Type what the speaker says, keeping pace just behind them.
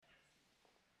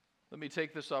Let me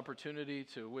take this opportunity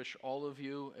to wish all of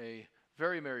you a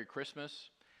very Merry Christmas,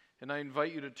 and I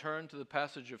invite you to turn to the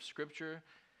passage of Scripture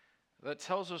that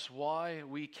tells us why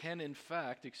we can in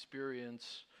fact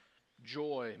experience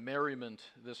joy, merriment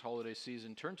this holiday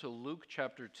season. Turn to Luke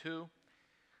chapter 2,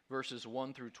 verses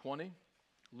 1 through 20.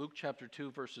 Luke chapter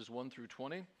 2, verses 1 through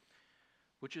 20,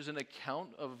 which is an account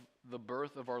of the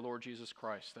birth of our Lord Jesus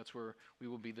Christ. That's where we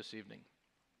will be this evening.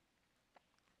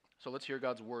 So let's hear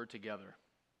God's word together.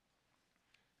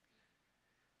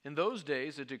 In those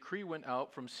days, a decree went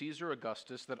out from Caesar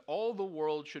Augustus that all the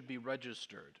world should be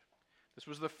registered. This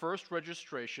was the first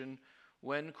registration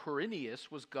when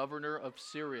Quirinius was governor of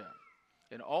Syria.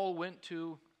 And all went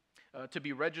to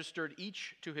be registered,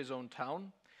 each to his own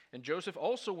town. And Joseph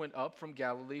also went up from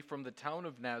Galilee, from the town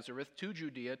of Nazareth to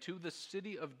Judea, to the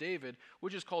city of David,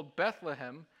 which is called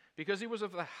Bethlehem, because he was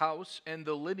of the house and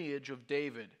the lineage of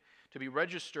David, to be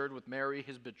registered with Mary,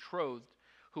 his betrothed,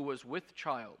 who was with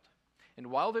child. And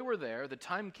while they were there, the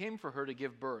time came for her to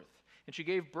give birth. And she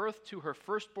gave birth to her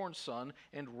firstborn son,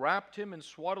 and wrapped him in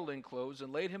swaddling clothes,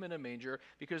 and laid him in a manger,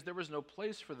 because there was no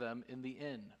place for them in the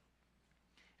inn.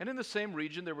 And in the same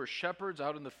region there were shepherds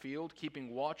out in the field,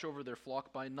 keeping watch over their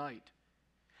flock by night.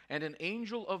 And an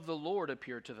angel of the Lord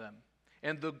appeared to them,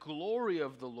 and the glory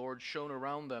of the Lord shone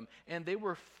around them, and they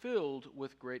were filled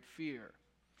with great fear.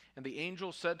 And the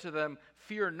angel said to them,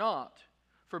 "Fear not,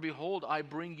 for behold, I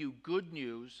bring you good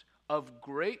news of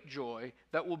great joy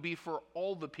that will be for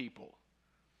all the people.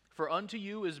 For unto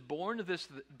you is born this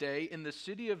day in the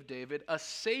city of David a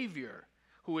Savior,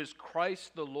 who is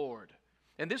Christ the Lord.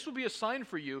 And this will be a sign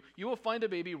for you. You will find a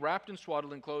baby wrapped in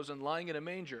swaddling clothes and lying in a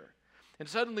manger." And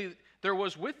suddenly there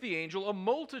was with the angel a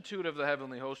multitude of the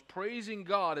heavenly host, praising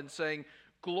God and saying,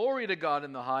 "Glory to God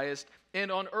in the highest,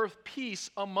 and on earth peace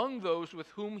among those with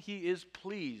whom he is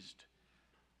pleased."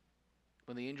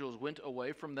 When the angels went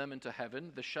away from them into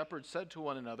heaven, the shepherds said to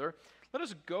one another, "Let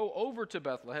us go over to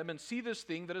Bethlehem and see this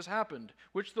thing that has happened,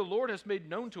 which the Lord has made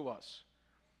known to us."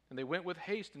 And they went with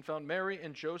haste and found Mary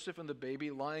and Joseph and the baby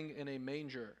lying in a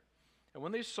manger. And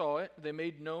when they saw it, they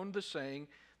made known the saying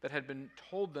that had been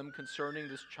told them concerning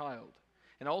this child.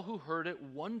 And all who heard it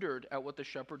wondered at what the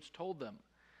shepherds told them.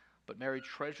 But Mary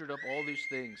treasured up all these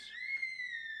things,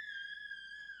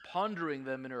 pondering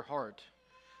them in her heart.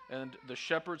 And the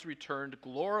shepherds returned,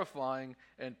 glorifying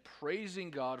and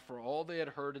praising God for all they had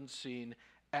heard and seen,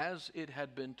 as it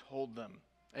had been told them.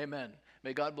 Amen.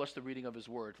 May God bless the reading of his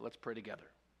word. Let's pray together.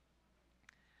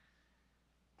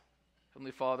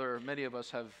 Heavenly Father, many of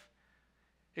us have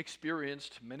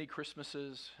experienced many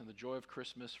Christmases and the joy of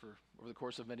Christmas over the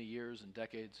course of many years and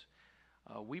decades.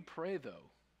 We pray, though,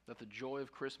 that the joy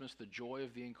of Christmas, the joy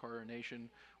of the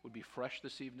Incarnation, would be fresh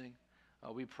this evening.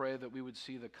 We pray that we would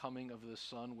see the coming of the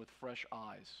Son with fresh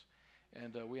eyes.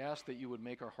 And we ask that you would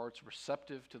make our hearts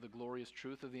receptive to the glorious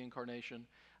truth of the Incarnation.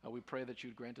 We pray that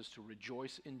you'd grant us to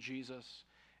rejoice in Jesus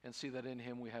and see that in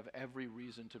him we have every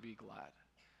reason to be glad.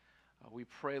 We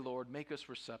pray, Lord, make us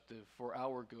receptive for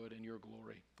our good and your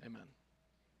glory. Amen.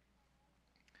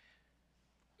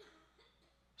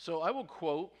 So I will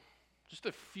quote just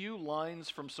a few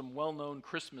lines from some well-known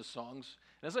Christmas songs.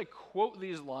 And as I quote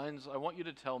these lines, I want you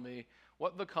to tell me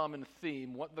what the common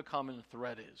theme, what the common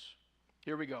thread is.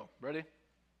 Here we go. Ready?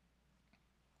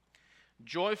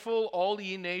 "Joyful, all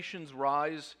ye nations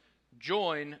rise,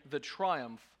 join the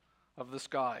triumph of the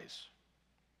skies."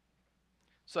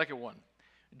 Second one.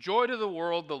 "Joy to the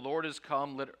world, the Lord is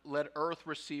come, let earth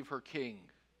receive her King."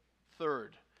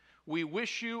 Third. "We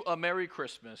wish you a Merry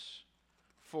Christmas."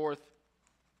 Fourth.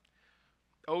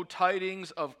 "O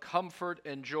tidings of comfort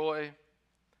and joy,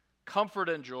 comfort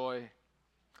and joy,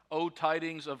 O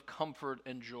tidings of comfort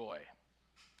and joy."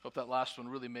 Hope that last one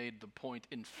really made the point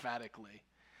emphatically.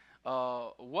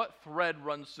 What thread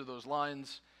runs through those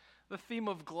lines? The theme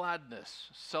of gladness,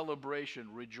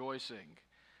 celebration, rejoicing.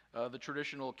 The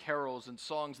traditional carols and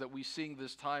songs that we sing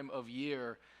this time of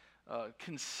year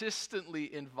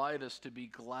consistently invite us to be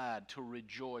glad, to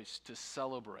rejoice, to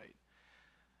celebrate.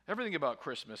 Everything about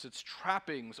Christmas, its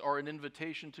trappings are an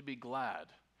invitation to be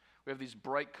glad. We have these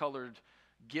bright-colored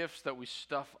gifts that we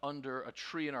stuff under a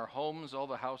tree in our homes. All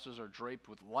the houses are draped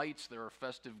with lights. There are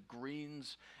festive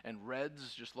greens and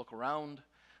reds. Just look around.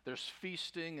 There's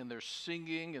feasting, and there's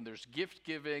singing, and there's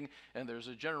gift-giving, and there's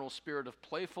a general spirit of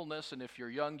playfulness, and if you're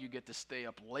young, you get to stay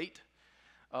up late.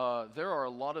 There are a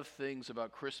lot of things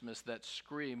about Christmas that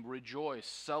scream, rejoice,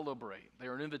 celebrate. They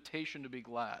are an invitation to be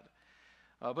glad.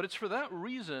 But it's for that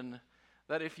reason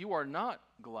that if you are not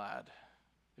glad,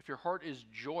 if your heart is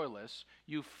joyless,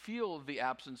 you feel the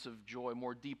absence of joy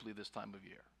more deeply this time of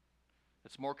year.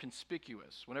 It's more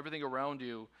conspicuous when everything around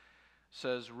you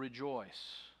says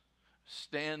rejoice.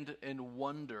 stand in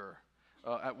wonder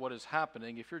at what is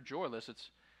happening. If you're joyless,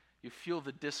 you feel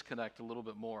the disconnect a little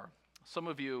bit more. Some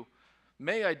of you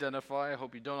may identify, I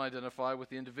hope you don't identify, with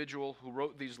the individual who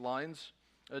wrote these lines.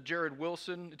 Jared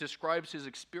Wilson describes his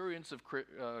experience of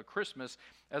Christmas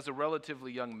as a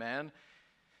relatively young man.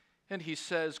 And he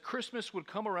says, Christmas would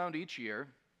come around each year,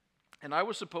 and I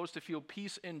was supposed to feel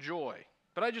peace and joy.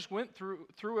 But I just went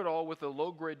through it all with a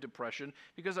low-grade depression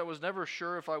because I was never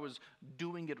sure if I was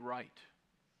doing it right.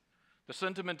 The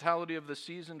sentimentality of the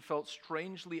season felt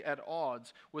strangely at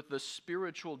odds with the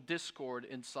spiritual discord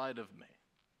inside of me.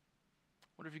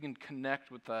 I wonder if you can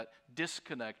connect with that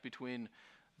disconnect between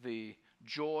the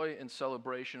joy and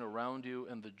celebration around you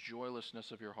and the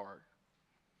joylessness of your heart.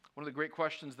 One of the great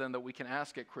questions then that we can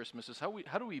ask at Christmas is how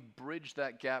do we bridge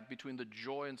that gap between the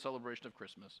joy and celebration of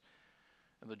Christmas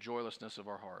and the joylessness of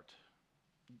our heart?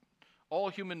 All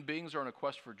human beings are on a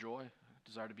quest for joy, a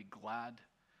desire to be glad,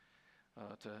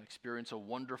 to experience a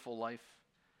wonderful life.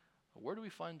 Where do we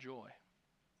find joy?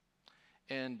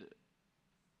 And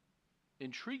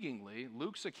intriguingly,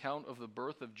 Luke's account of the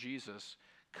birth of Jesus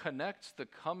connects the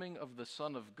coming of the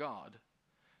Son of God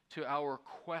to our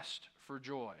quest for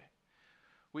joy.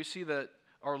 We see that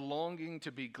our longing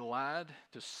to be glad,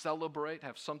 to celebrate,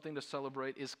 have something to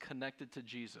celebrate, is connected to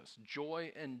Jesus.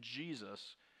 Joy and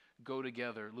Jesus go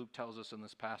together, Luke tells us in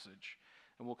this passage,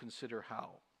 and we'll consider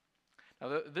how.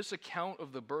 Now, this account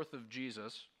of the birth of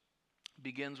Jesus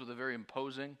begins with a very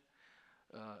imposing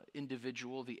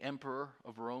individual, the emperor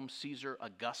of Rome, Caesar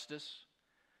Augustus.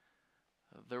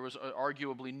 There was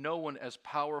arguably no one as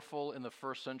powerful in the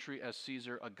first century as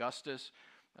Caesar Augustus.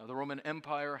 The Roman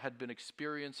Empire had been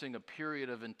experiencing a period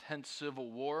of intense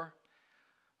civil war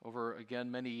over,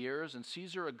 again, many years, and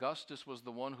Caesar Augustus was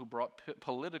the one who brought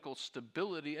political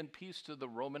stability and peace to the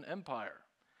Roman Empire,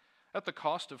 at the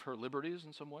cost of her liberties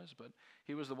in some ways, but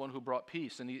he was the one who brought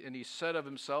peace. And he said of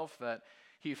himself that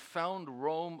he found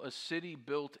Rome a city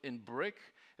built in brick,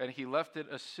 and he left it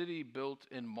a city built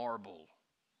in marble.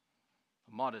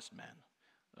 A modest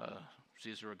man,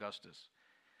 Caesar Augustus.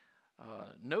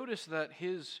 Notice that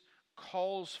his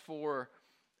calls for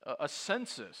a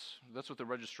census, that's what the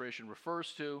registration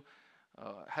refers to,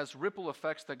 has ripple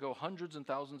effects that go hundreds and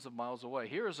thousands of miles away.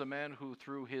 Here is a man who,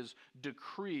 through his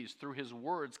decrees, through his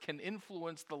words, can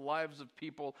influence the lives of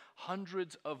people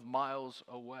hundreds of miles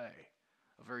away.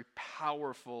 A very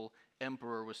powerful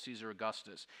emperor was Caesar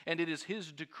Augustus. And it is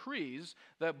his decrees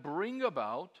that bring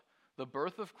about the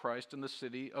birth of Christ in the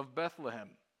city of Bethlehem.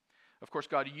 Of course,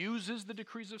 God uses the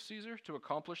decrees of Caesar to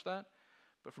accomplish that,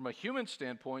 but from a human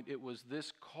standpoint, it was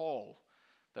this call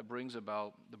that brings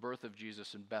about the birth of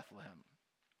Jesus in Bethlehem.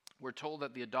 We're told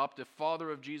that the adoptive father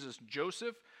of Jesus,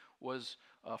 Joseph, was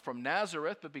from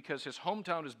Nazareth, but because his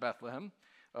hometown is Bethlehem,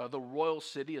 the royal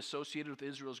city associated with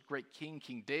Israel's great king,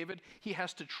 King David, he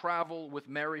has to travel with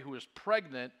Mary, who is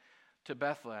pregnant, to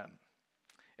Bethlehem.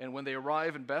 And when they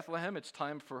arrive in Bethlehem, it's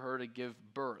time for her to give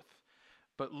birth.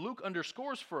 But Luke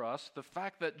underscores for us the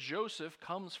fact that Joseph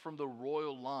comes from the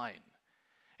royal line.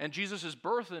 And Jesus'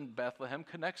 birth in Bethlehem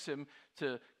connects him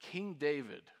to King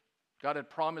David. God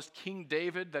had promised King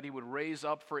David that he would raise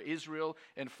up for Israel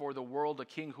and for the world a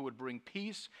king who would bring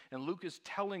peace. And Luke is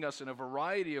telling us in a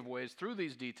variety of ways through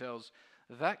these details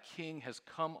that king has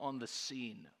come on the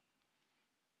scene.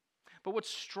 But what's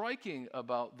striking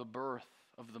about the birth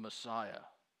of the Messiah,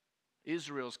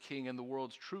 Israel's king and the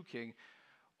world's true king,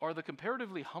 are the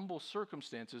comparatively humble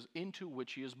circumstances into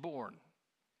which he is born.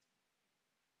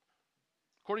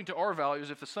 According to our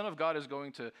values, if the Son of God is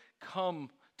going to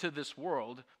come to this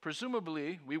world,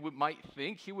 presumably we might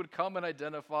think he would come and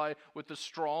identify with the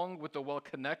strong, with the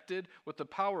well-connected, with the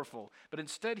powerful. But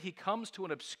instead he comes to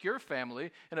an obscure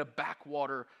family in a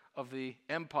backwater of the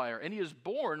empire. And he is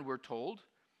born, we're told,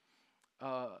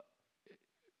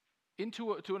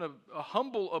 into a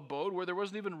humble abode where there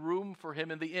wasn't even room for him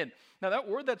in the inn. Now that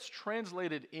word that's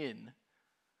translated inn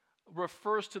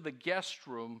refers to the guest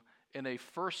room in a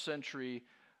first century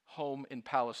home in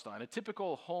Palestine. A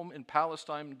typical home in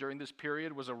Palestine during this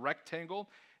period was a rectangle.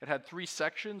 It had 3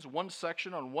 sections. One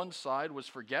section on one side was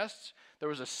for guests. There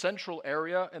was a central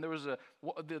area, and there was the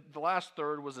last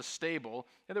third was a stable.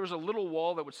 And there was a little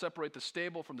wall that would separate the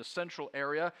stable from the central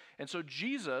area. And so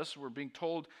Jesus, we're being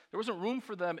told, there wasn't room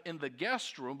for them in the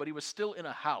guest room, but he was still in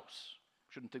a house.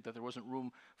 Shouldn't think that there wasn't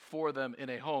room for them in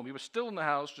a home. He was still in the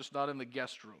house, just not in the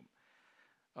guest room.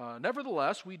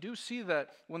 Nevertheless, we do see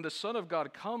that when the Son of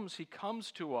God comes, he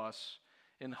comes to us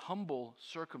in humble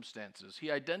circumstances.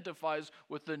 He identifies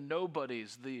with the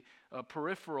nobodies, the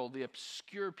peripheral, the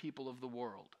obscure people of the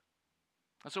world.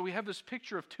 And so we have this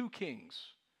picture of 2 kings.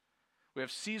 We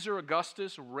have Caesar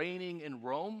Augustus reigning in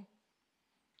Rome,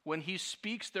 When he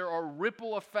speaks, there are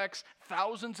ripple effects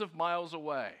thousands of miles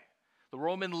away. The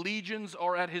Roman legions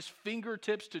are at his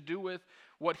fingertips to do with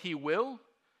what he will.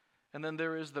 And then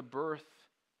there is the birth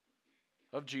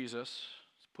of Jesus,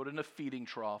 put in a feeding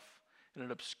trough in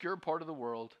an obscure part of the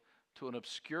world to an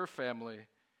obscure family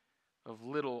of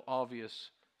little obvious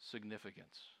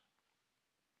significance.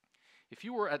 If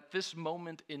you were at this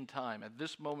moment in time, at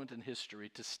this moment in history,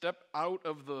 to step out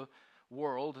of the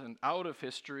world and out of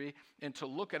history and to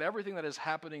look at everything that is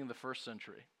happening in the first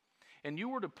century, and you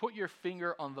were to put your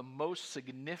finger on the most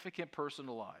significant person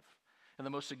alive, and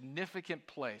the most significant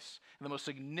place, and the most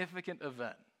significant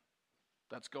event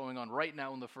that's going on right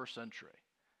now in the first century,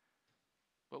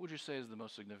 what would you say is the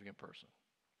most significant person?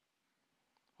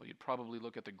 Well, you'd probably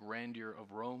look at the grandeur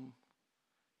of Rome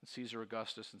and Caesar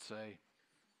Augustus and say,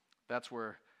 that's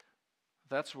where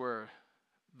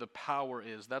the power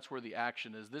is. That's where the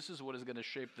action is. This is what is going to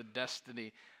shape the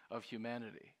destiny of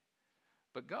humanity.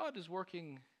 But God is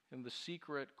working in the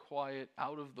secret, quiet,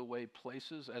 out-of-the-way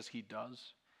places as he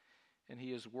does. And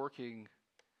he is working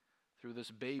through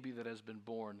this baby that has been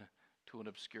born to an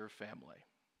obscure family.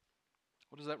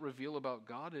 What does that reveal about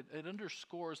God? It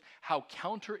underscores how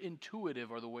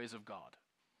counterintuitive are the ways of God.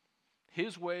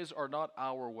 His ways are not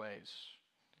our ways.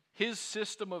 His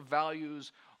system of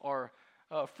values are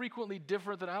frequently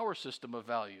different than our system of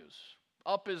values.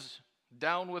 Up is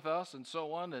down with us and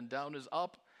so on, and down is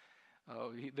up.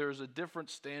 There's a different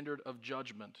standard of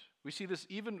judgment. We see this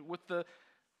even with the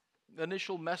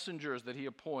initial messengers that he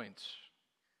appoints.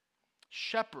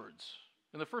 Shepherds.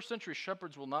 In the first century,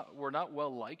 shepherds were not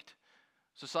well liked.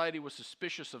 Society was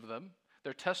suspicious of them.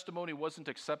 Their testimony wasn't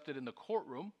accepted in the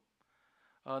courtroom.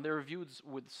 They were viewed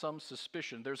with some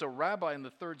suspicion. There's a rabbi in the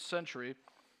 3rd century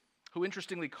who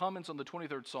interestingly comments on the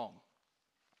 23rd Psalm.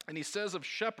 And he says of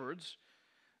shepherds,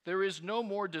 there is no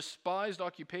more despised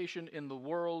occupation in the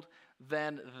world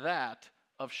than that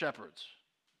of shepherds.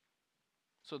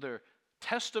 So their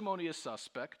testimony is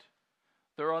suspect.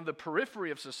 They're on the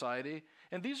periphery of society.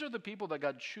 And these are the people that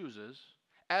God chooses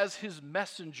as his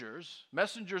messengers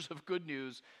of good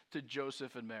news to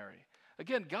Joseph and Mary.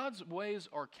 Again, God's ways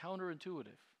are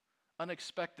counterintuitive,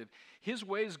 unexpected. His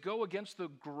ways go against the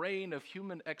grain of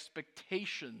human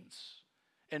expectations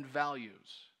and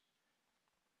values.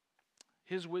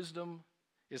 His wisdom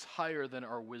is higher than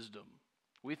our wisdom.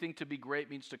 We think to be great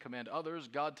means to command others.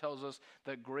 God tells us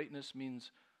that greatness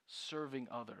means serving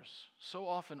others. So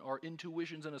often our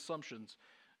intuitions and assumptions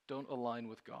don't align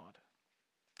with God.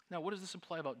 Now, what does this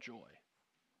imply about joy?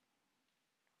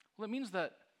 Well, it means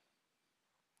that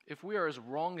if we are as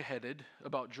wrong-headed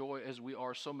about joy as we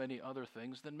are so many other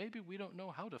things, then maybe we don't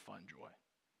know how to find joy.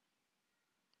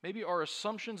 Maybe our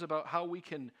assumptions about how we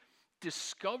can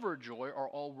discover joy are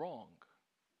all wrong.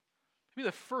 Maybe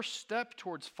the first step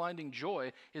towards finding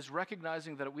joy is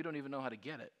recognizing that we don't even know how to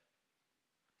get it.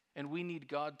 And we need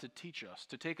God to teach us,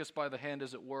 to take us by the hand,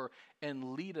 as it were,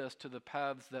 and lead us to the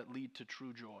paths that lead to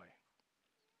true joy.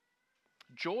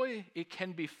 Joy, it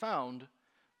can be found,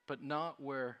 but not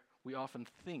where we often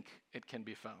think it can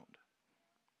be found.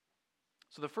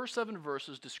 So the first 7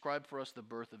 verses describe for us the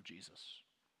birth of Jesus.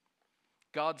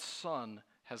 God's Son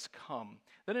has come.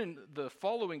 Then in the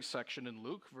following section in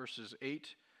Luke, verses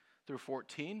 8 through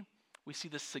 14, we see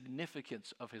the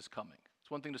significance of his coming.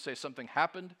 It's one thing to say something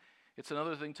happened. It's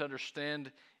another thing to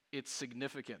understand its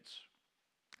significance.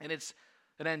 And it's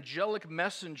an angelic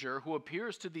messenger who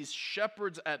appears to these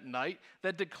shepherds at night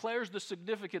that declares the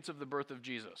significance of the birth of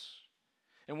Jesus.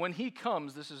 And when he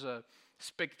comes, this is a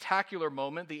spectacular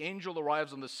moment. The angel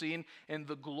arrives on the scene, and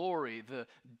the glory, the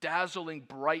dazzling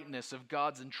brightness of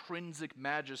God's intrinsic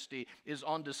majesty is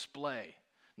on display.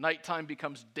 Nighttime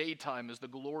becomes daytime as the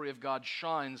glory of God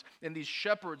shines, and these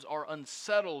shepherds are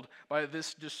unsettled by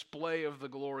this display of the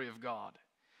glory of God.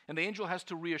 And the angel has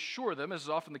to reassure them, as is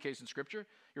often the case in Scripture,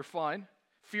 you're fine,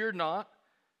 fear not,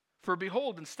 for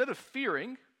behold, instead of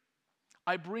fearing,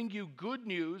 I bring you good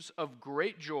news of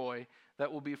great joy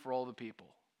that will be for all the people.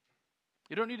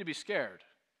 You don't need to be scared.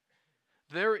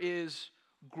 There is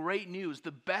great news,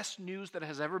 the best news that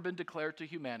has ever been declared to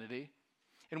humanity.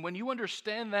 And when you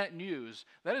understand that news,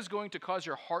 that is going to cause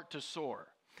your heart to soar.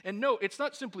 And no, it's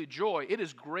not simply joy, it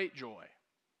is great joy.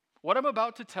 What I'm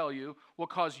about to tell you will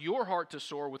cause your heart to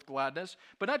soar with gladness,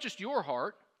 but not just your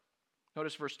heart.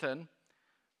 Notice verse 10.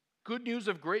 Good news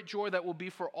of great joy that will be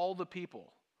for all the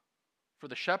people, for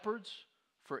the shepherds,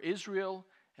 for Israel,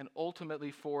 and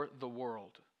ultimately for the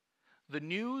world. The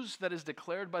news that is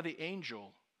declared by the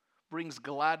angel brings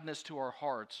gladness to our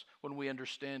hearts when we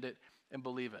understand it and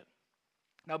believe it.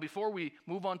 Now, before we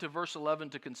move on to verse 11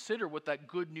 to consider what that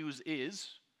good news is,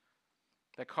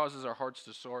 that causes our hearts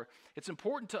to soar. It's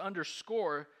important to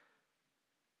underscore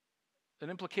an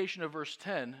implication of verse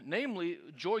 10, namely,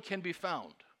 joy can be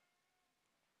found.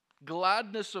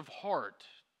 Gladness of heart,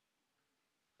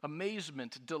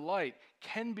 amazement, delight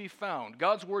can be found.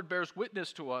 God's word bears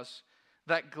witness to us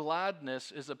that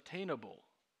gladness is obtainable.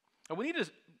 And we need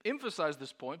to emphasize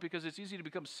this point because it's easy to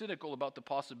become cynical about the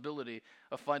possibility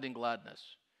of finding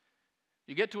gladness.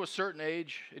 You get to a certain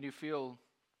age and you feel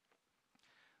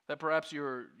that perhaps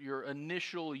your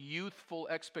initial youthful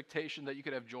expectation that you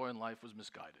could have joy in life was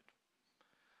misguided.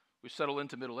 We settle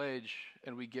into middle age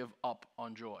and we give up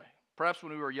on joy. Perhaps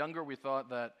when we were younger, we thought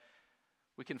that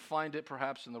we can find it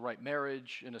perhaps in the right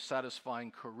marriage, in a satisfying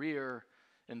career,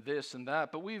 in this and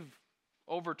that. But we've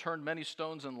overturned many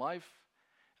stones in life,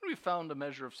 and we've found a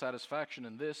measure of satisfaction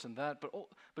in this and that.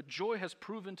 But joy has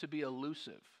proven to be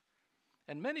elusive.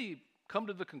 And many come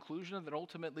to the conclusion that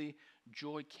ultimately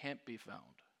joy can't be found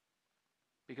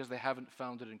because they haven't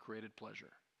found it in created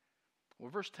pleasure.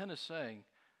 Well, verse 10 is saying,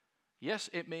 yes,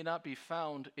 it may not be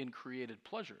found in created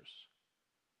pleasures,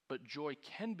 but joy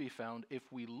can be found if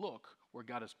we look where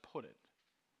God has put it.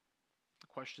 The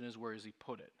question is, where has he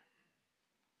put it?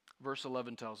 Verse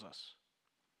 11 tells us,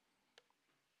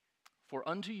 for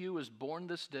unto you is born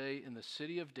this day in the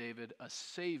city of David a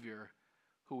Savior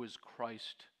who is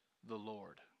Christ the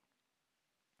Lord.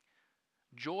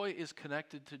 Joy is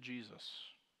connected to Jesus,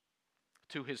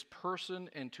 to his person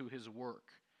and to his work.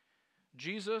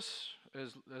 Jesus,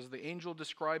 as the angel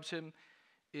describes him,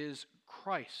 is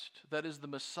Christ, that is the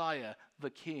Messiah, the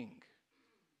King.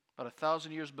 About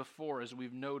 1,000 years before, as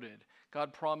we've noted,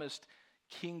 God promised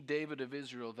King David of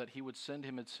Israel that he would send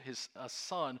him a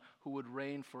son who would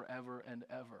reign forever and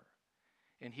ever.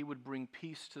 And he would bring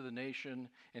peace to the nation,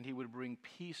 and he would bring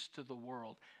peace to the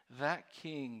world. That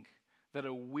king that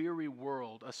a weary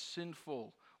world, a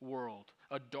sinful world,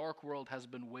 a dark world has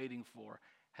been waiting for,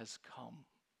 has come.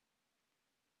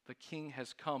 The king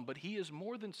has come, but he is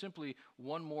more than simply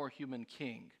one more human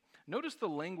king. Notice the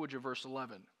language of verse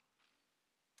 11.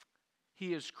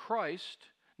 He is Christ,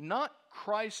 not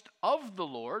Christ of the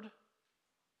Lord,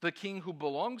 the king who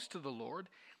belongs to the Lord.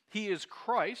 He is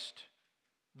Christ,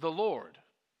 the Lord.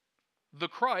 The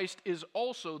Christ is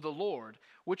also the Lord,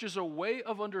 which is a way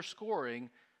of underscoring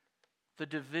the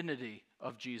divinity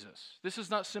of Jesus. This is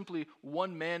not simply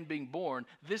one man being born.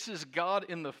 This is God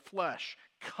in the flesh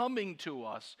coming to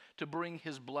us to bring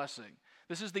his blessing.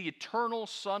 This is the eternal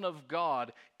Son of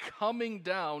God coming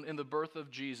down in the birth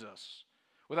of Jesus.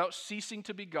 Without ceasing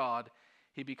to be God,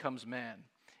 he becomes man.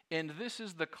 And this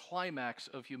is the climax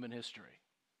of human history.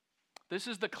 This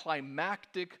is the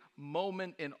climactic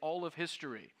moment in all of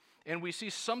history. And we see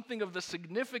something of the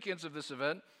significance of this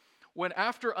event when,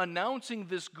 after announcing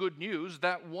this good news,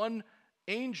 that one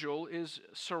angel is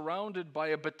surrounded by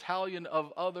a battalion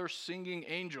of other singing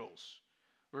angels.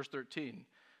 Verse 13,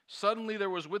 suddenly there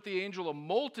was with the angel a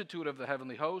multitude of the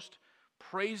heavenly host,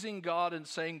 praising God and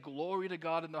saying, glory to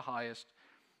God in the highest,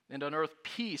 and on earth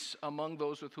peace among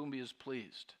those with whom he is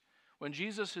pleased. When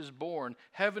Jesus is born,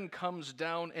 heaven comes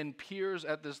down and peers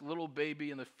at this little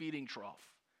baby in the feeding trough.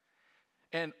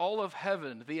 And all of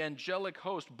heaven, the angelic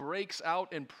host, breaks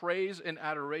out in praise and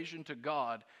adoration to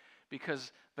God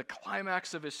because the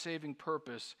climax of his saving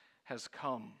purpose has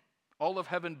come. All of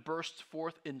heaven bursts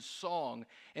forth in song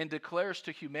and declares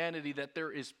to humanity that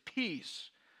there is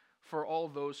peace for all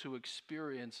those who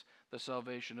experience the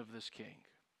salvation of this king.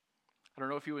 I don't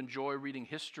know if you enjoy reading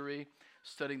history,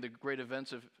 studying the great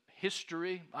events of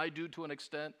history. I do to an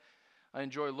extent. I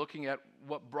enjoy looking at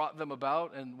what brought them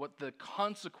about and what the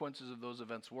consequences of those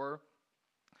events were.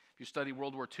 If you study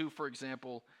World War II, for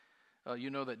example, you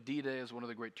know that D-Day is one of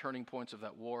the great turning points of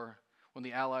that war, when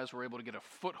the Allies were able to get a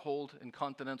foothold in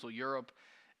continental Europe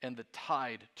and the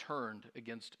tide turned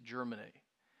against Germany.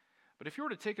 But if you were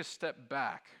to take a step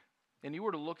back and you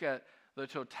were to look at the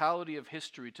totality of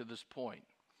history to this point,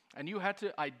 and you had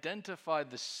to identify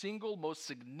the single most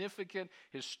significant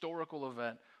historical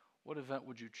event, what event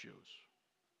would you choose?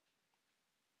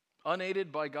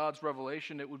 Unaided by God's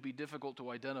revelation, it would be difficult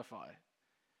to identify.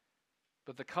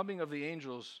 But the coming of the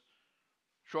angels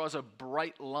draws a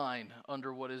bright line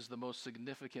under what is the most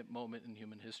significant moment in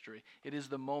human history. It is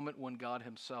the moment when God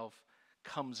himself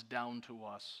comes down to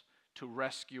us to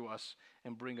rescue us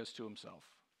and bring us to himself.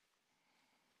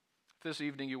 If this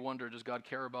evening you wonder, does God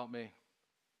care about me?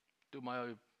 Do my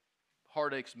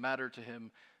heartaches matter to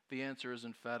him? The answer is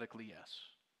emphatically yes.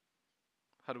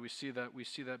 How do we see that? We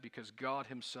see that because God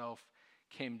himself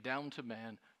came down to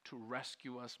man to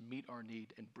rescue us, meet our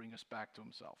need, and bring us back to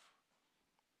himself.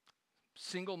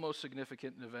 Single most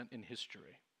significant event in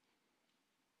history.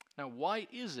 Now, why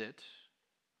is it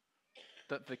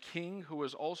that the King, who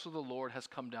is also the Lord, has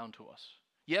come down to us.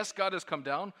 Yes, God has come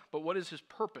down, but what is his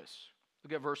purpose?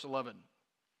 Look at verse 11.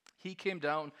 He came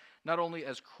down not only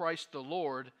as Christ the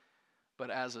Lord, but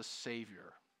as a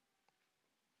Savior.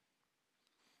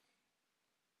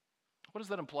 What does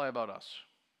that imply about us?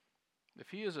 If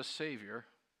he is a Savior,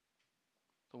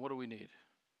 then what do we need?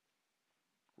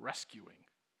 Rescuing.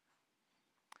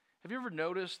 Have you ever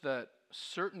noticed that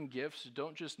certain gifts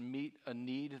don't just meet a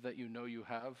need that you know you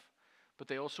have, but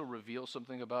they also reveal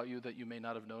something about you that you may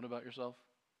not have known about yourself?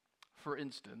 For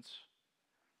instance,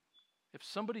 if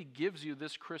somebody gives you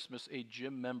this Christmas a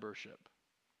gym membership,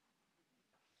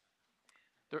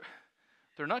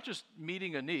 they're not just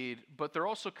meeting a need, but they're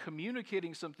also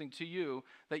communicating something to you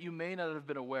that you may not have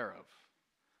been aware of.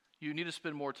 You need to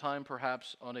spend more time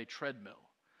perhaps on a treadmill,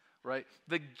 right?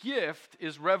 The gift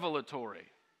is revelatory.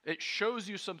 It shows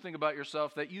you something about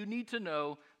yourself that you need to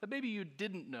know that maybe you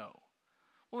didn't know.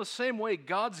 Well, the same way,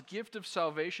 God's gift of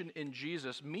salvation in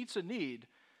Jesus meets a need,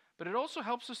 but it also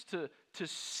helps us to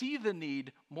see the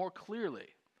need more clearly.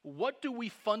 What do we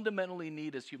fundamentally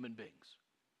need as human beings?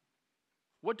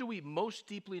 What do we most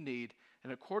deeply need?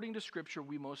 And according to Scripture,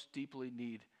 we most deeply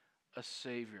need a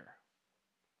Savior.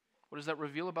 What does that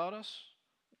reveal about us?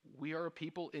 We are a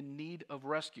people in need of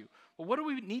rescue. Well, what do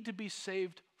we need to be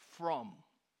saved from?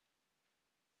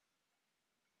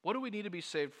 What do we need to be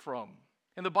saved from?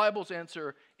 And the Bible's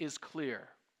answer is clear.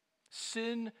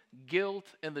 Sin, guilt,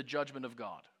 and the judgment of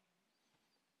God.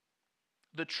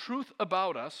 The truth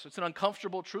about us, it's an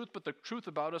uncomfortable truth, but the truth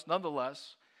about us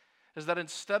nonetheless, is that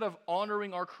instead of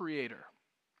honoring our Creator,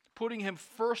 putting Him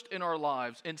first in our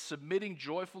lives and submitting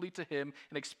joyfully to Him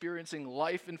and experiencing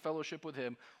life in fellowship with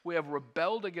Him, we have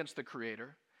rebelled against the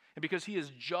Creator. And because He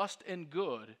is just and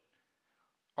good,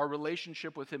 our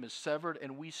relationship with Him is severed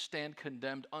and we stand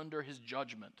condemned under His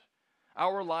judgment.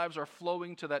 Our lives are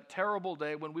flowing to that terrible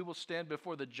day when we will stand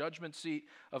before the judgment seat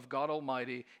of God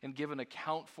Almighty and give an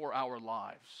account for our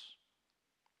lives.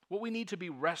 What we need to be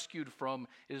rescued from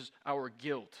is our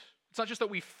guilt. It's not just that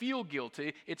we feel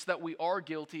guilty, it's that we are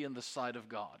guilty in the sight of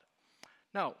God.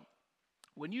 Now,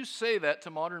 when you say that to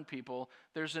modern people,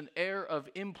 there's an air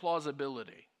of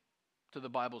implausibility to the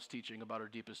Bible's teaching about our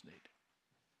deepest need.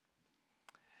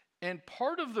 And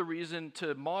part of the reason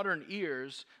to modern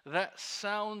ears that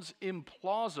sounds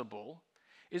implausible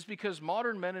is because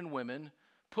modern men and women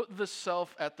put the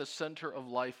self at the center of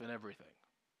life and everything.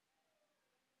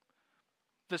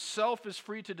 The self is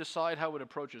free to decide how it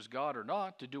approaches God or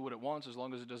not, to do what it wants as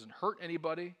long as it doesn't hurt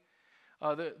anybody.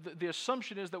 The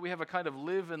assumption is that we have a kind of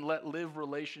live and let live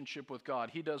relationship with God.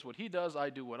 He does what He does,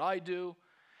 I do what I do.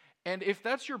 And if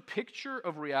that's your picture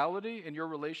of reality and your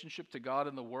relationship to God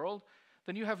and the world,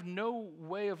 then you have no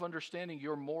way of understanding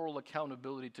your moral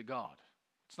accountability to God.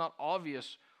 It's not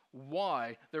obvious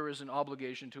why there is an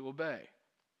obligation to obey.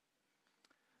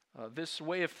 This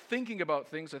way of thinking about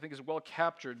things, I think, is well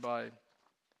captured by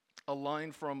a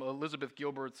line from Elizabeth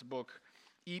Gilbert's book,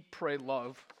 Eat, Pray,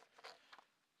 Love,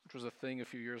 which was a thing a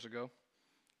few years ago.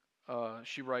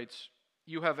 She writes,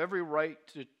 "You have every right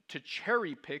to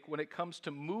cherry pick when it comes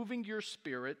to moving your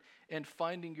spirit and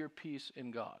finding your peace in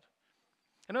God."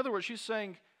 In other words, she's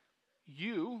saying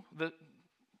you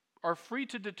are free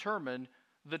to determine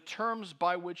the terms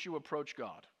by which you approach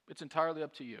God. It's entirely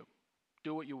up to you.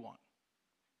 Do what you want.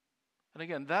 And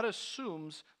again, that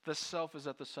assumes the self is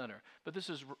at the center. But this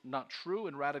is not true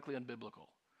and radically unbiblical.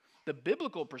 The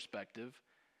biblical perspective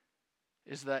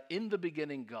is that in the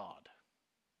beginning, God.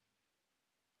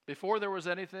 Before there was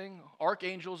anything,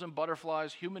 archangels and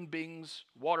butterflies, human beings,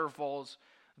 waterfalls,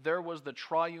 there was the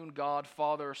triune God,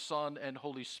 Father, Son, and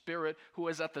Holy Spirit, who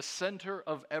is at the center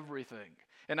of everything.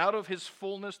 And out of His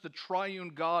fullness, the triune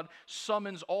God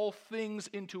summons all things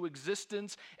into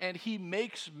existence, and He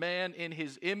makes man in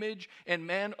His image, and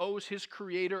man owes his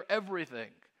Creator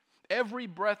everything. Every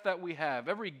breath that we have,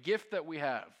 every gift that we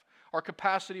have, our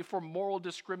capacity for moral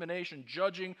discrimination,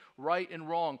 judging right and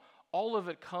wrong, all of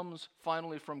it comes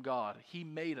finally from God. He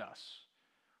made us.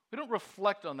 We don't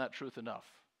reflect on that truth enough.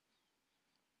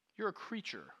 You're a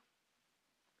creature.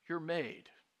 You're made.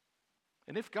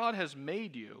 And if God has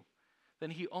made you,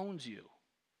 then He owns you.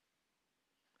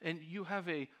 And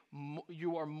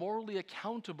you are morally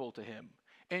accountable to Him.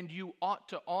 And you ought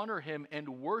to honor Him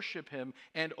and worship Him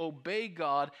and obey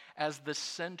God as the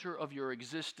center of your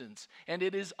existence. And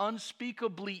it is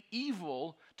unspeakably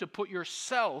evil to put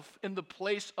yourself in the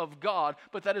place of God,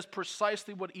 but that is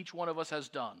precisely what each one of us has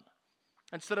done.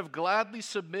 Instead of gladly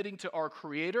submitting to our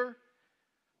Creator,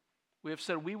 we have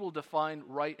said we will define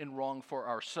right and wrong for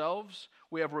ourselves.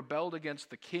 We have rebelled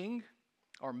against the King,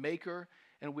 our Maker,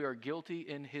 and we are guilty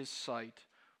in His sight,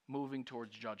 moving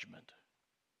towards judgment.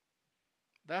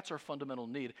 That's our fundamental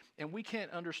need. And we can't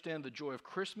understand the joy of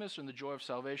Christmas and the joy of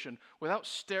salvation without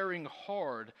staring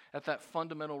hard at that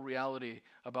fundamental reality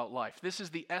about life. This is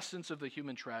the essence of the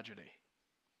human tragedy.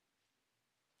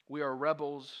 We are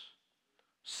rebels,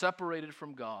 separated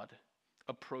from God,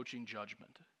 approaching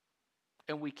judgment.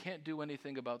 And we can't do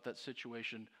anything about that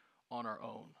situation on our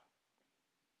own.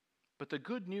 But the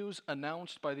good news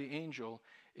announced by the angel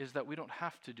is that we don't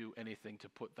have to do anything to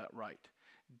put that right.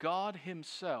 God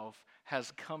himself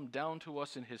has come down to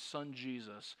us in his Son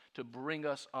Jesus to bring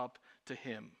us up to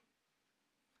him.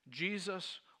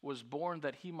 Jesus was born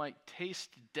that he might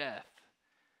taste death,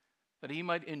 that he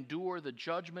might endure the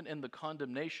judgment and the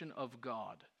condemnation of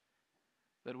God,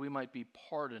 that we might be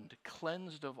pardoned,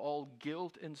 cleansed of all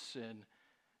guilt and sin,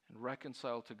 and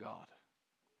reconciled to God.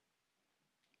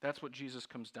 That's what Jesus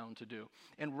comes down to do.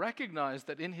 And recognize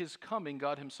that in his coming,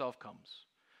 God himself comes.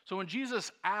 So when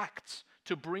Jesus acts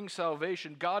to bring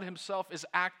salvation, God himself is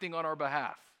acting on our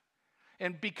behalf.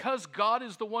 And because God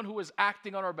is the one who is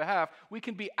acting on our behalf, we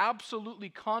can be absolutely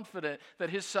confident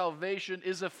that his salvation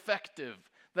is effective,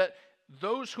 that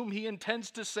those whom he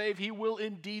intends to save, he will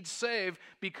indeed save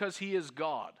because he is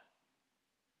God.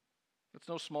 It's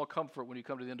no small comfort when you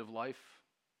come to the end of life.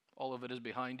 All of it is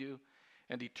behind you,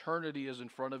 and eternity is in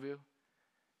front of you.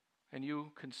 And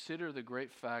you consider the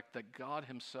great fact that God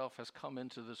himself has come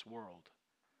into this world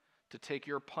to take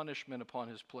your punishment upon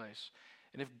his place.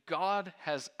 And if God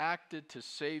has acted to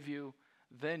save you,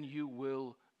 then you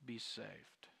will be saved.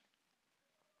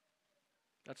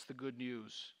 That's the good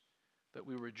news that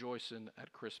we rejoice in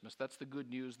at Christmas. That's the good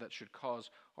news that should cause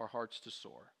our hearts to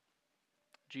soar.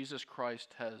 Jesus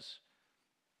Christ has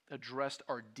addressed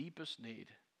our deepest need.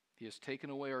 He has taken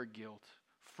away our guilt,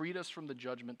 freed us from the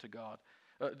judgment to God,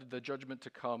 the judgment to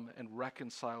come, and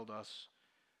reconciled us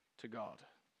to God.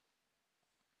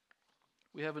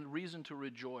 We have a reason to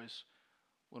rejoice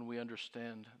when we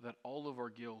understand that all of our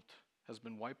guilt has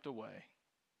been wiped away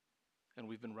and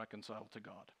we've been reconciled to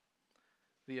God.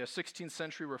 The 16th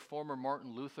century reformer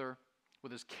Martin Luther,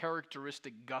 with his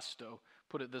characteristic gusto,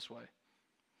 put it this way: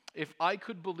 "If I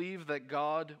could believe that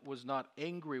God was not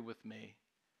angry with me,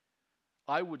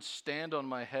 I would stand on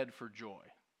my head for joy."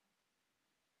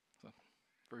 It's a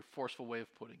very forceful way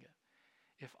of putting it.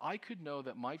 If I could know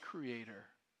that my Creator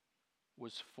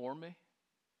was for me,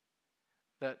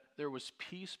 that there was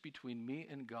peace between me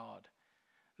and God,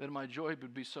 then my joy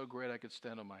would be so great I could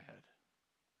stand on my head.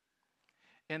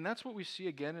 And that's what we see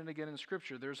again and again in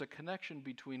Scripture. There's a connection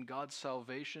between God's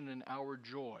salvation and our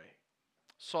joy.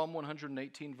 Psalm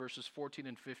 118, verses 14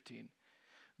 and 15.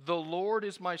 "The Lord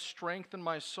is my strength and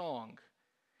my song.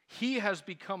 He has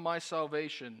become my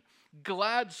salvation.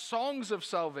 Glad songs of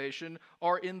salvation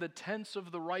are in the tents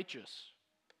of the righteous."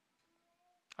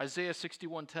 Isaiah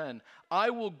 61:10. "I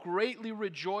will greatly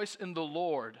rejoice in the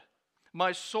Lord.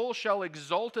 My soul shall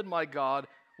exult in my God."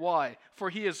 Why? "For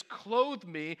he has clothed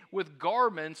me with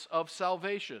garments of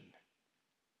salvation."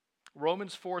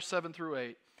 Romans 4:7 through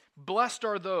 8. "Blessed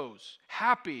are those,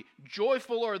 happy,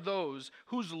 joyful are those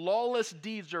whose lawless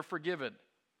deeds are forgiven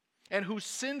and whose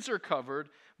sins are covered.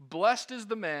 Blessed is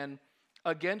the man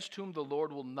against whom the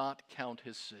Lord will not count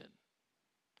his sin."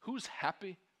 Who's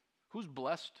happy? Who's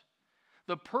blessed?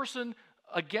 The person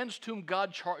against whom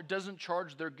God doesn't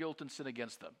charge their guilt and sin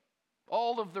against them.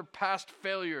 All of their past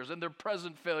failures and their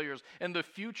present failures and the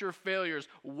future failures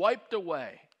wiped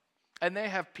away. And they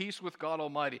have peace with God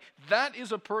Almighty. That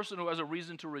is a person who has a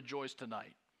reason to rejoice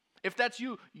tonight. If that's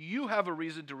you, you have a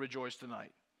reason to rejoice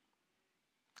tonight.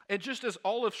 And just as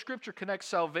all of Scripture connects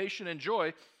salvation and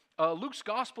joy, Luke's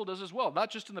gospel does as well. Not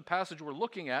just in the passage we're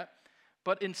looking at,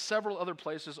 but in several other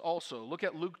places also. Look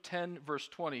at Luke 10, verse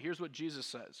 20. Here's what Jesus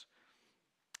says.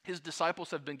 His disciples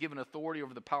have been given authority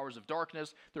over the powers of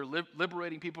darkness. They're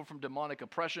liberating people from demonic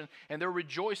oppression, and they're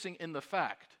rejoicing in the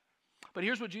fact. But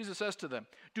here's what Jesus says to them.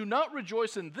 "Do not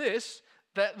rejoice in this,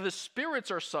 that the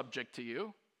spirits are subject to you."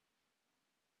 You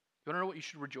want to know what you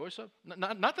should rejoice of?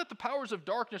 Not that the powers of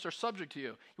darkness are subject to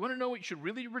you. You want to know what you should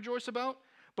really rejoice about?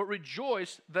 But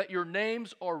rejoice that your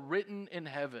names are written in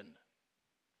heaven.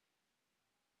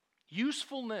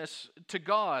 Usefulness to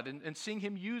God and seeing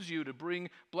him use you to bring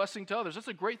blessing to others. That's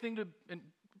a great thing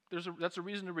that's a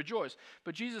reason to rejoice.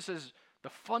 But Jesus says the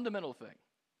fundamental thing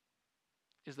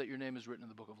is that your name is written in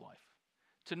the book of life.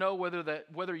 To know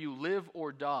whether you live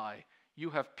or die,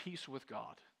 you have peace with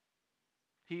God.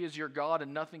 He is your God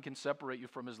and nothing can separate you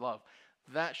from his love.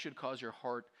 That should cause your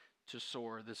heart to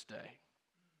soar this day.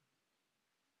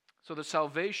 So the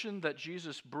salvation that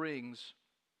Jesus brings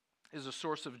is a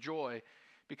source of joy,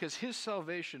 because his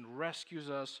salvation rescues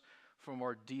us from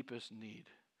our deepest need.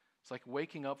 It's like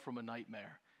waking up from a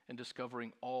nightmare and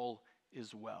discovering all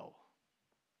is well.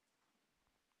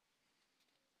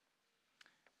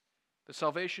 The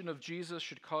salvation of Jesus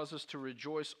should cause us to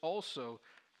rejoice also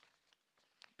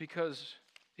because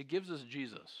it gives us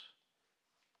Jesus.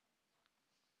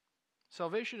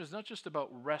 Salvation is not just about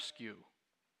rescue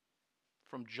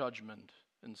from judgment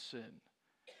and sin.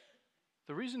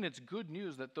 The reason it's good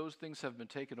news that those things have been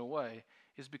taken away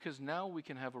is because now we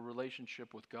can have a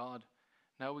relationship with God.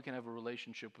 Now we can have a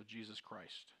relationship with Jesus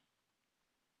Christ.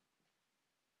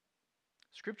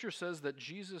 Scripture says that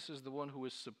Jesus is the one who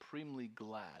is supremely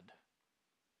glad,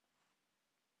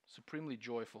 supremely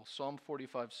joyful. Psalm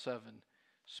 45:7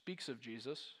 speaks of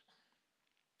Jesus,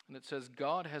 and it says,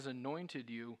 God has anointed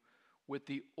you with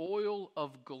the oil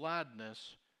of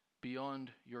gladness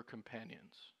beyond your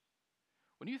companions.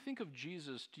 When you think of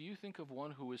Jesus, do you think of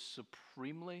one who is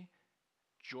supremely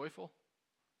joyful?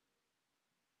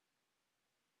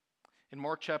 In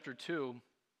Mark chapter 2,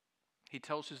 he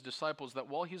tells his disciples that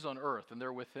while he's on earth and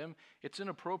they're with him, it's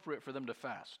inappropriate for them to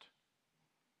fast.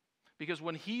 Because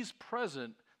when he's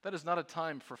present, that is not a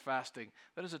time for fasting.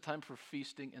 That is a time for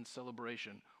feasting and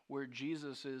celebration. Where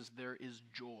Jesus is, there is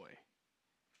joy.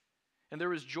 And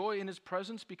there is joy in his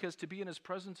presence because to be in his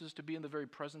presence is to be in the very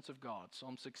presence of God.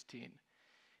 Psalm 16.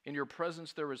 In your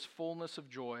presence there is fullness of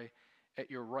joy.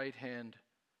 At your right hand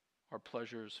are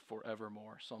pleasures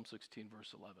forevermore. Psalm 16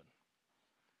 verse 11.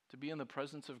 To be in the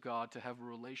presence of God, to have a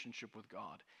relationship with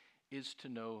God, is to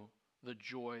know the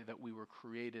joy that we were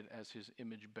created as his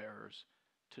image bearers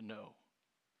to know.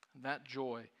 That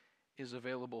joy is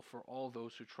available for all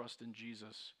those who trust in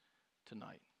Jesus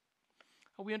tonight.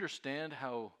 We understand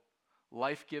how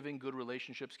life-giving good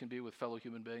relationships can be with fellow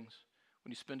human beings.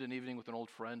 When you spend an evening with an old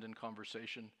friend in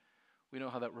conversation, we know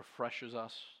how that refreshes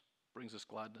us, brings us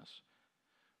gladness.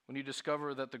 When you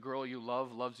discover that the girl you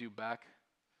love loves you back,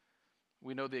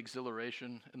 we know the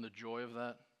exhilaration and the joy of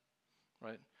that,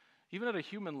 right? Even at a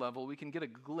human level, we can get a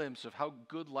glimpse of how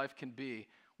good life can be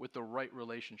with the right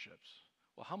relationships.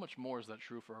 Well, how much more is that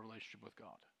true for our relationship with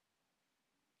God?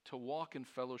 To walk in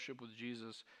fellowship with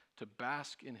Jesus, to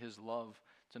bask in his love,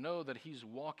 to know that he's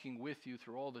walking with you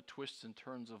through all the twists and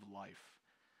turns of life,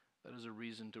 that is a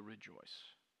reason to rejoice.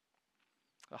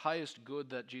 The highest good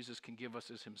that Jesus can give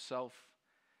us is himself,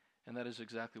 and that is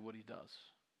exactly what he does.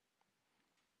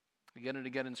 Again and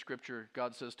again in Scripture,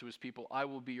 God says to his people, I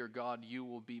will be your God, you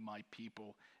will be my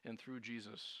people. And through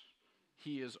Jesus,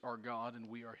 he is our God and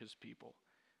we are his people.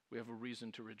 We have a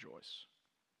reason to rejoice.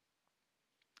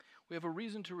 We have a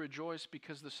reason to rejoice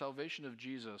because the salvation of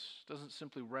Jesus doesn't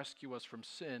simply rescue us from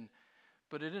sin,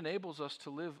 but it enables us to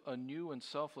live a new and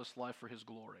selfless life for his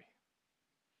glory.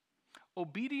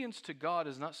 Obedience to God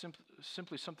is not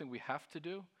simply something we have to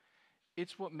do.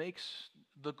 It's what makes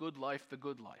the good life the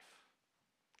good life.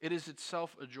 It is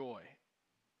itself a joy.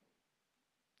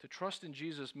 To trust in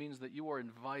Jesus means that you are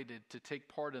invited to take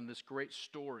part in this great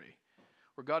story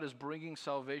where God is bringing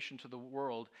salvation to the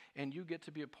world, and you get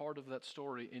to be a part of that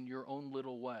story in your own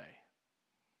little way.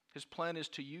 His plan is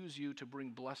to use you to bring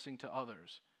blessing to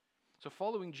others. So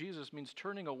following Jesus means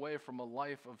turning away from a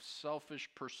life of selfish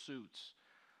pursuits,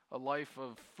 a life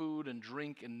of food and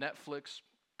drink and Netflix,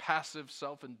 passive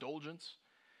self-indulgence,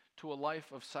 to a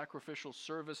life of sacrificial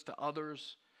service to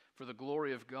others for the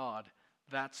glory of God.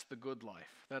 That's the good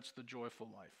life. That's the joyful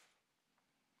life.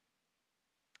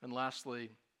 And lastly,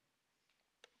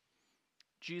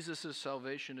 Jesus'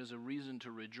 salvation is a reason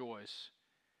to rejoice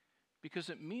because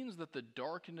it means that the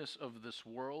darkness of this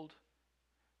world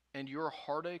and your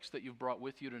heartaches that you've brought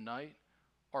with you tonight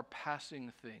are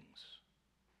passing things.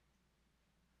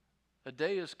 A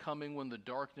day is coming when the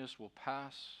darkness will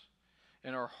pass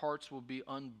and our hearts will be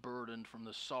unburdened from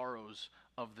the sorrows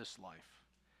of this life.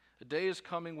 A day is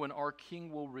coming when our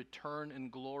King will return in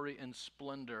glory and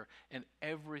splendor and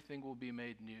everything will be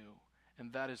made new.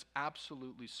 And that is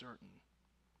absolutely certain.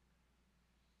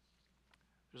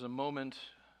 There's a moment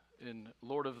in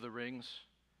Lord of the Rings.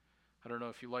 I don't know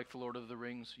if you like the Lord of the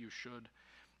Rings, you should.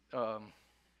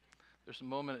 There's a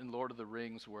moment in Lord of the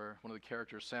Rings where one of the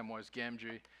characters, Samwise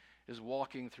Gamgee, is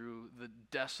walking through the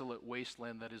desolate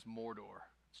wasteland that is Mordor.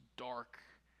 It's a dark,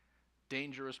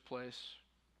 dangerous place.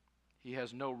 He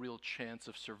has no real chance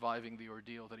of surviving the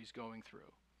ordeal that he's going through.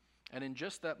 And in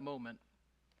just that moment,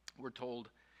 we're told,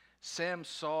 Sam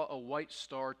saw a white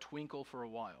star twinkle for a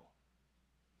while.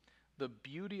 The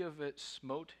beauty of it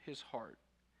smote his heart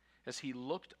as he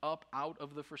looked up out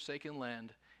of the forsaken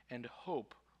land, and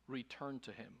hope returned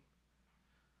to him.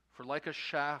 For like a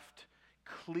shaft,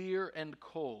 clear and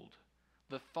cold,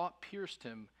 the thought pierced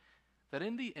him that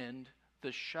in the end,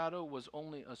 the shadow was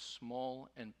only a small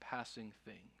and passing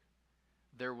thing.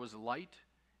 There was light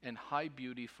and high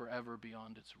beauty forever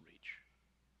beyond its reach.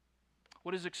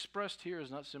 What is expressed here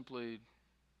is not simply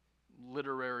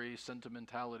literary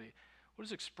sentimentality. What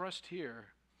is expressed here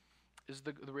is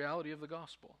the reality of the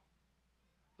gospel.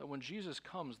 That when Jesus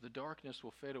comes, the darkness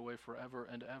will fade away forever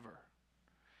and ever.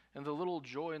 And the little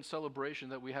joy and celebration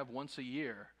that we have once a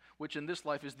year, which in this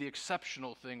life is the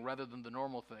exceptional thing rather than the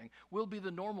normal thing, will be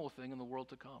the normal thing in the world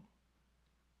to come.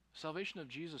 Salvation of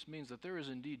Jesus means that there is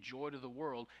indeed joy to the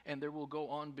world, and there will go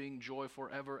on being joy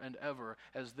forever and ever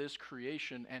as this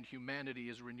creation and humanity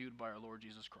is renewed by our Lord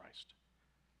Jesus Christ.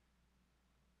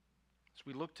 As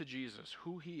we look to Jesus,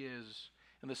 who he is,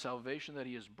 and the salvation that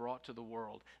he has brought to the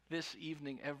world, this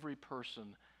evening every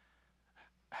person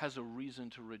has a reason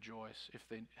to rejoice if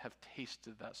they have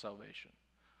tasted that salvation.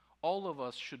 All of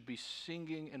us should be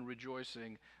singing and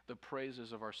rejoicing the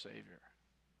praises of our Savior.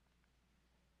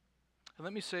 And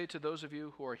let me say to those of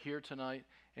you who are here tonight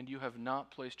and you have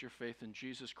not placed your faith in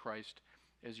Jesus Christ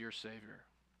as your Savior,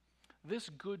 this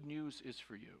good news is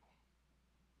for you.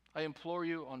 I implore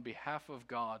you on behalf of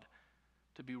God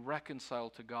to be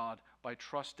reconciled to God by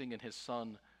trusting in his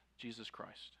Son, Jesus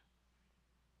Christ.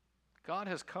 God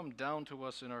has come down to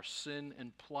us in our sin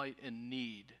and plight and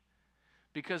need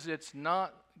because it's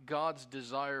not God's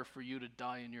desire for you to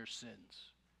die in your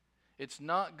sins. It's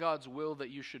not God's will that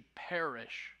you should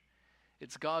perish.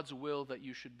 It's God's will that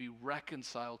you should be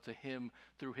reconciled to him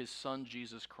through his Son,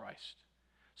 Jesus Christ.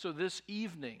 So this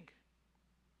evening,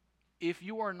 if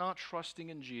you are not trusting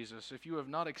in Jesus, if you have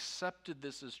not accepted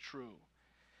this as true,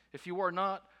 if you are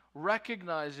not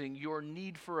recognizing your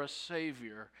need for a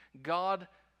Savior, God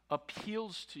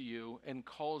appeals to you and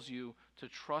calls you to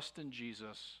trust in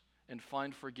Jesus and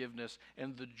find forgiveness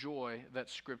and the joy that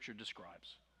Scripture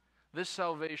describes. This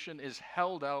salvation is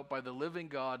held out by the living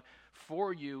God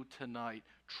for you tonight.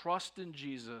 Trust in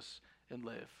Jesus and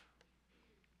live.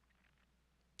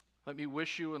 Let me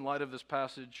wish you, in light of this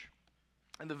passage,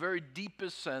 in the very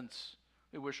deepest sense,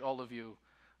 we wish all of you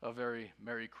a very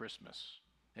Merry Christmas.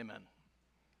 Amen.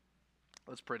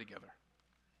 Let's pray together.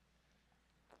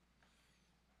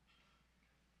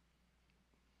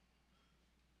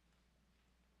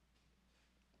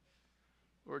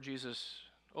 Lord Jesus,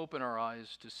 open our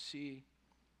eyes to see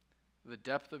the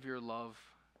depth of your love,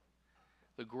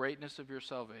 the greatness of your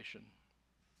salvation.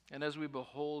 And as we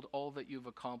behold all that you've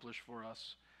accomplished for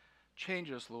us,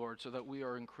 change us, Lord, so that we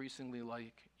are increasingly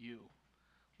like you,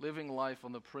 living life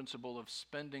on the principle of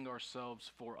spending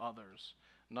ourselves for others,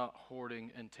 not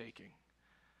hoarding and taking.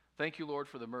 Thank you, Lord,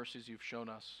 for the mercies you've shown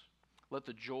us. Let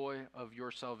the joy of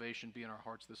your salvation be in our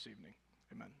hearts this evening.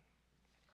 Amen.